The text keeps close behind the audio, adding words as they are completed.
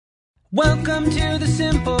Welcome to the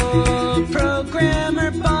Simple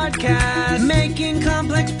Programmer Podcast, making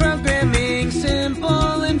complex programming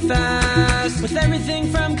simple and fast, with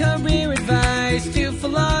everything from career advice to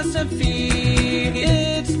philosophy.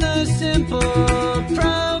 It's the Simple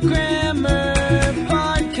Programmer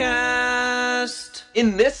Podcast.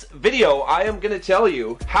 In this video, I am going to tell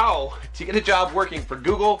you how to get a job working for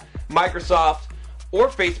Google, Microsoft, or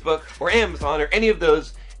Facebook, or Amazon, or any of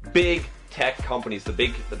those big tech companies, the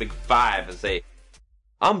big five, as they.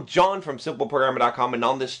 I'm John from SimpleProgrammer.com, and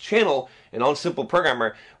on this channel and on Simple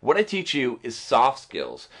Programmer, what I teach you is soft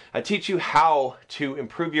skills. I teach you how to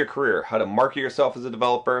improve your career, how to market yourself as a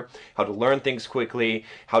developer, how to learn things quickly,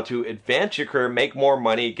 how to advance your career, make more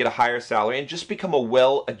money, get a higher salary, and just become a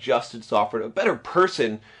well-adjusted software, a better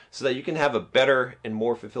person, so that you can have a better and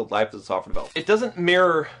more fulfilled life as a software developer. It doesn't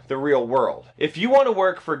mirror the real world. If you want to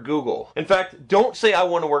work for Google, in fact, don't say I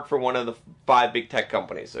want to work for one of the 5 big tech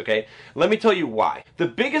companies, okay? Let me tell you why. The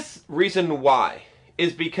biggest reason why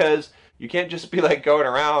is because you can't just be like going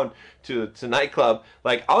around to nightclub,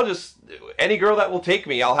 like, any girl that will take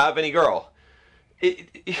me, I'll have any girl.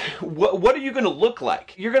 What are you going to look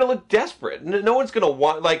like? You're going to look desperate. No one's going to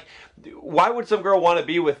want, like, why would some girl want to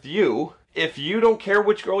be with you if you don't care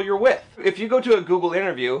which girl you're with? If you go to a Google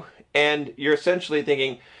interview and you're essentially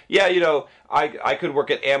thinking, yeah, you know, I could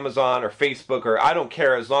work at Amazon or Facebook, or I don't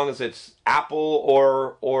care as long as it's Apple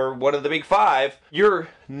or one of the big 5, you're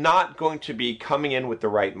not going to be coming in with the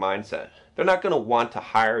right mindset. They're not going to want to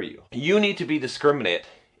hire you. You need to be discriminate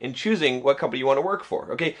in choosing what company you want to work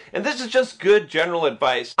for, okay? And this is just good general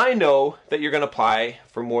advice. I know that you're going to apply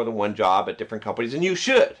for more than one job at different companies, and you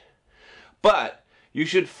should. But you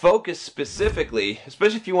should focus specifically,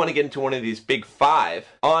 especially if you want to get into one of these big 5,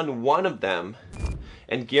 on one of them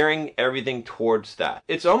and gearing everything towards that.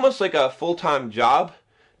 It's almost like a full-time job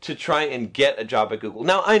to try and get a job at Google.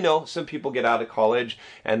 Now, I know some people get out of college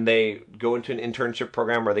and they go into an internship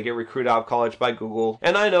program, or they get recruited out of college by Google.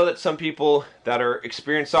 And I know that some people that are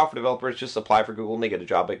experienced software developers just apply for Google and they get a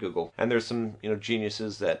job at Google. And there's some,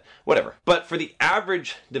 geniuses that, whatever. But for the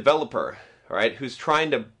average developer, all right, who's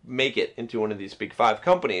trying to make it into one of these big 5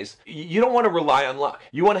 companies, you don't want to rely on luck.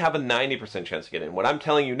 You want to have a 90% chance of getting in. What I'm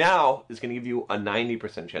telling you now is going to give you a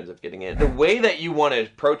 90% chance of getting in. The way that you want to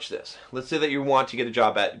approach this, let's say that you want to get a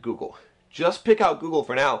job at Google. Just pick out Google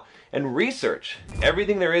for now and research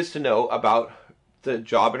everything there is to know about the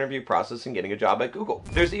job interview process and getting a job at Google.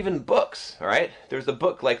 There's even books, all right? There's a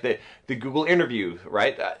book like the Google Interview,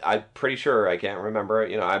 right? I'm pretty sure, I can't remember,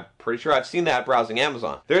 I'm pretty sure I've seen that browsing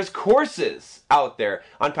Amazon. There's courses out there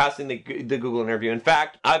on passing the Google Interview. In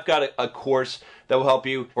fact, I've got a course that will help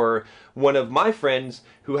you for one of my friends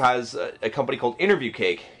who has a company called Interview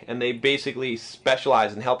Cake, and they basically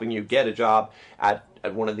specialize in helping you get a job at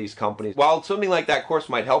one of these companies. While something like that course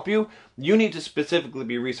might help you, you need to specifically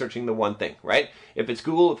be researching the one thing, right? If it's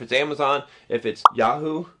Google, if it's Amazon, if it's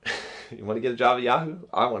Yahoo, you want to get a job at Yahoo?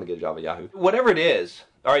 I want to get a job at Yahoo. Whatever it is,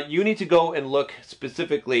 all right, you need to go and look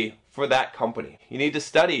specifically for that company. You need to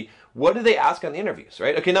study, what do they ask on the interviews,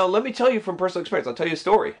 right? Okay, now let me tell you from personal experience. I'll tell you a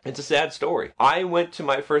story. It's a sad story. I went to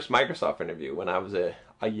my first Microsoft interview when I was a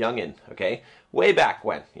youngin', okay? Way back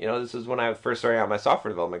when. This is when I first started out my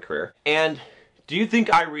software development career. And do you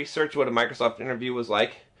think I researched what a Microsoft interview was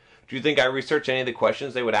like? Do you think I researched any of the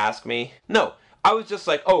questions they would ask me? No. I was just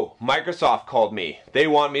like, oh, Microsoft called me. They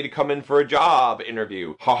want me to come in for a job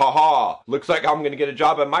interview. Ha ha ha. Looks like I'm going to get a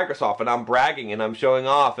job at Microsoft, and I'm bragging and I'm showing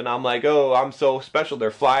off and I'm like, oh, I'm so special. They're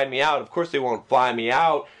flying me out. Of course they won't fly me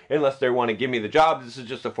out unless they want to give me the job. This is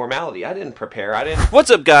just a formality. I didn't prepare. What's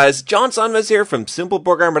up, guys? John Sonmez here from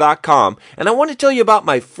SimpleProgrammer.com, and I want to tell you about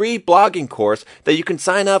my free blogging course that you can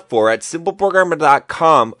sign up for at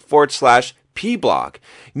SimpleProgrammer.com/pblog.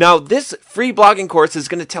 Now, this free blogging course is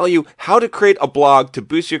going to tell you how to create a blog to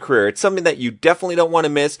boost your career. It's something that you definitely don't want to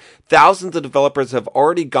miss. Thousands of developers have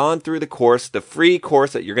already gone through the course, the free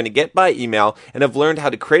course that you're going to get by email, and have learned how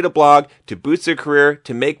to create a blog to boost their career,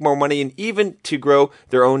 to make more money, and even to grow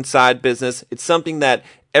their own side business. It's something that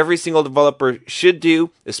every single developer should do,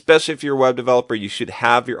 especially if you're a web developer. You should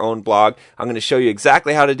have your own blog. I'm going to show you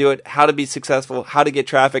exactly how to do it, how to be successful, how to get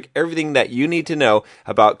traffic, everything that you need to know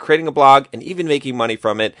about creating a blog and even making money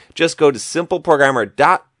from it. Just go to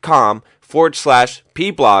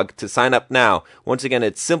simpleprogrammer.com/pblog to sign up now. Once again,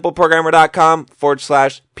 it's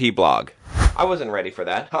simpleprogrammer.com/pblog. I wasn't ready for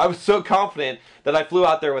that. I was so confident that I flew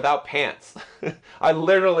out there without pants. I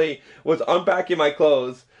literally was unpacking my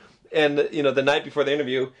clothes, and the night before the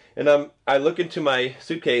interview, and I look into my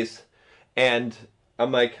suitcase, and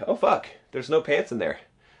I'm like, oh fuck, there's no pants in there.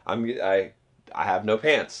 I have no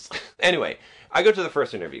pants. Anyway, I go to the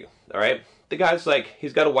first interview. All right, the guy's like,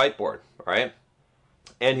 he's got a whiteboard, all right?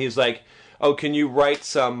 And he's like, oh, can you write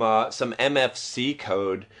some MFC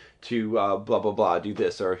code to blah blah blah, do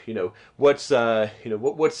this, or what's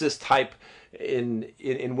what's this type in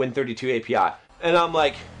Win32 API? And I'm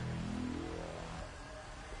like,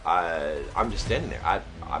 I'm just standing there.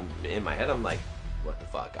 I'm in my head. I'm like, what the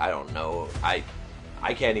fuck? I don't know. I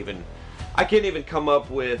can't even come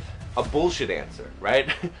up with a bullshit answer, right?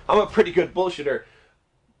 I'm a pretty good bullshitter,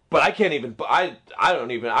 but I can't even. I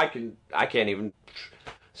can't even.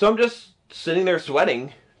 So I'm just sitting there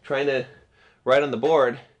sweating, trying to write on the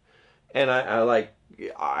board, and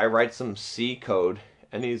I write some C code,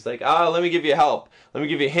 and he's like, oh, let me give you help. Let me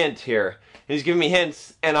give you a hint here. And he's giving me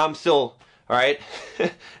hints, and I'm still, all right?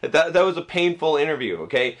 that was a painful interview,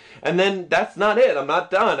 okay? And then that's not it. I'm not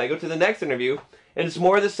done. I go to the next interview, and it's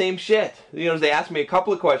more of the same shit. They asked me a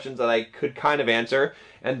couple of questions that I could kind of answer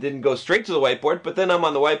and didn't go straight to the whiteboard, but then I'm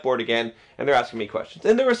on the whiteboard again, and they're asking me questions.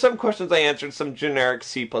 And there were some questions I answered, some generic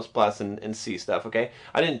C++ and C stuff, okay?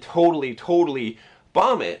 I didn't totally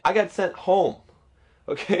bomb it. I got sent home,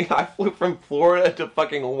 okay? I flew from Florida to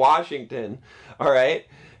fucking Washington, all right?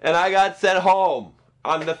 And I got sent home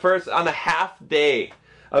on the half day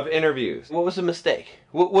of interviews. What was the mistake?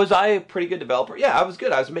 Was I a pretty good developer? Yeah, I was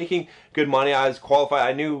good. I was making good money. I was qualified.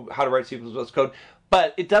 I knew how to write C++ code.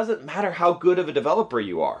 But it doesn't matter how good of a developer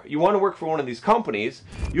you are. You want to work for one of these companies,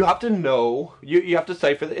 you have to know, you have to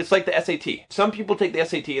study for it's like the SAT. Some people take the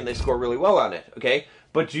SAT and they score really well on it, okay?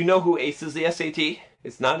 But do you know who aces the SAT?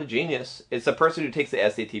 It's not a genius. It's a person who takes the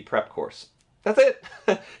SAT prep course. That's it.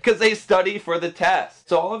 Because they study for the test.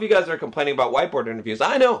 So all of you guys are complaining about whiteboard interviews.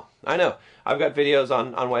 I know. I've got videos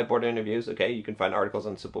on whiteboard interviews, okay? You can find articles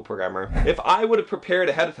on Simple Programmer. If I would have prepared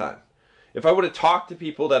ahead of time, if I would have talked to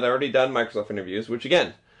people that had already done Microsoft interviews, which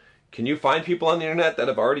again, can you find people on the internet that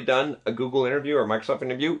have already done a Google interview or a Microsoft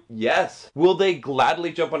interview? Yes. Will they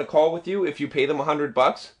gladly jump on a call with you if you pay them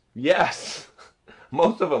 $100? Yes.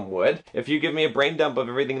 Most of them would. If you give me a brain dump of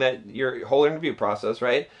everything that your whole interview process,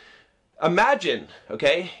 right? Imagine,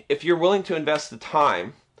 okay, if you're willing to invest the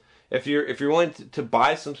time, if you're willing to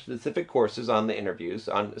buy some specific courses on the interviews,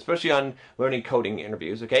 especially on learning coding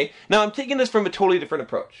interviews, okay? Now, I'm taking this from a totally different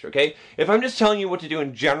approach, okay? If I'm just telling you what to do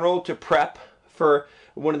in general to prep for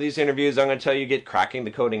one of these interviews, I'm going to tell you get cracking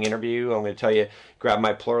the coding interview. I'm going to tell you grab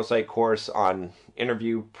my Pluralsight course on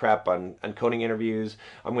interview prep, on coding interviews.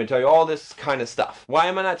 I'm going to tell you all this kind of stuff. Why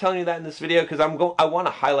am I not telling you that in this video? Because I want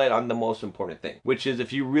to highlight on the most important thing, which is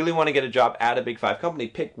if you really want to get a job at a Big 5 company,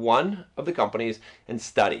 pick one of the companies and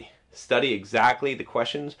study. Study exactly the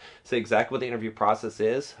questions, say exactly what the interview process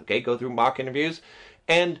is, okay? Go through mock interviews,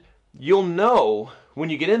 and you'll know when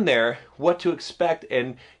you get in there what to expect,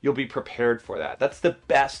 and you'll be prepared for that. That's the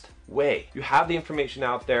best way. You have the information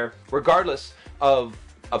out there, regardless of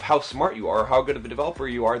how smart you are, or how good of a developer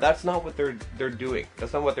you are. That's not what they're doing.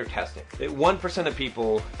 That's not what they're testing. 1% of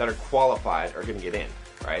people that are qualified are going to get in,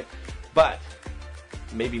 right? But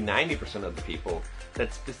maybe 90% of the people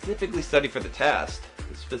that specifically study for the test,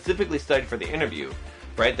 specifically study for the interview,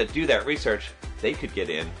 right, that do that research, they could get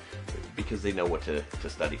in because they know what to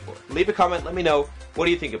study for. Leave a comment, let me know, what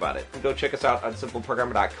do you think about it? And go check us out on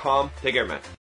simpleprogrammer.com. Take care, man.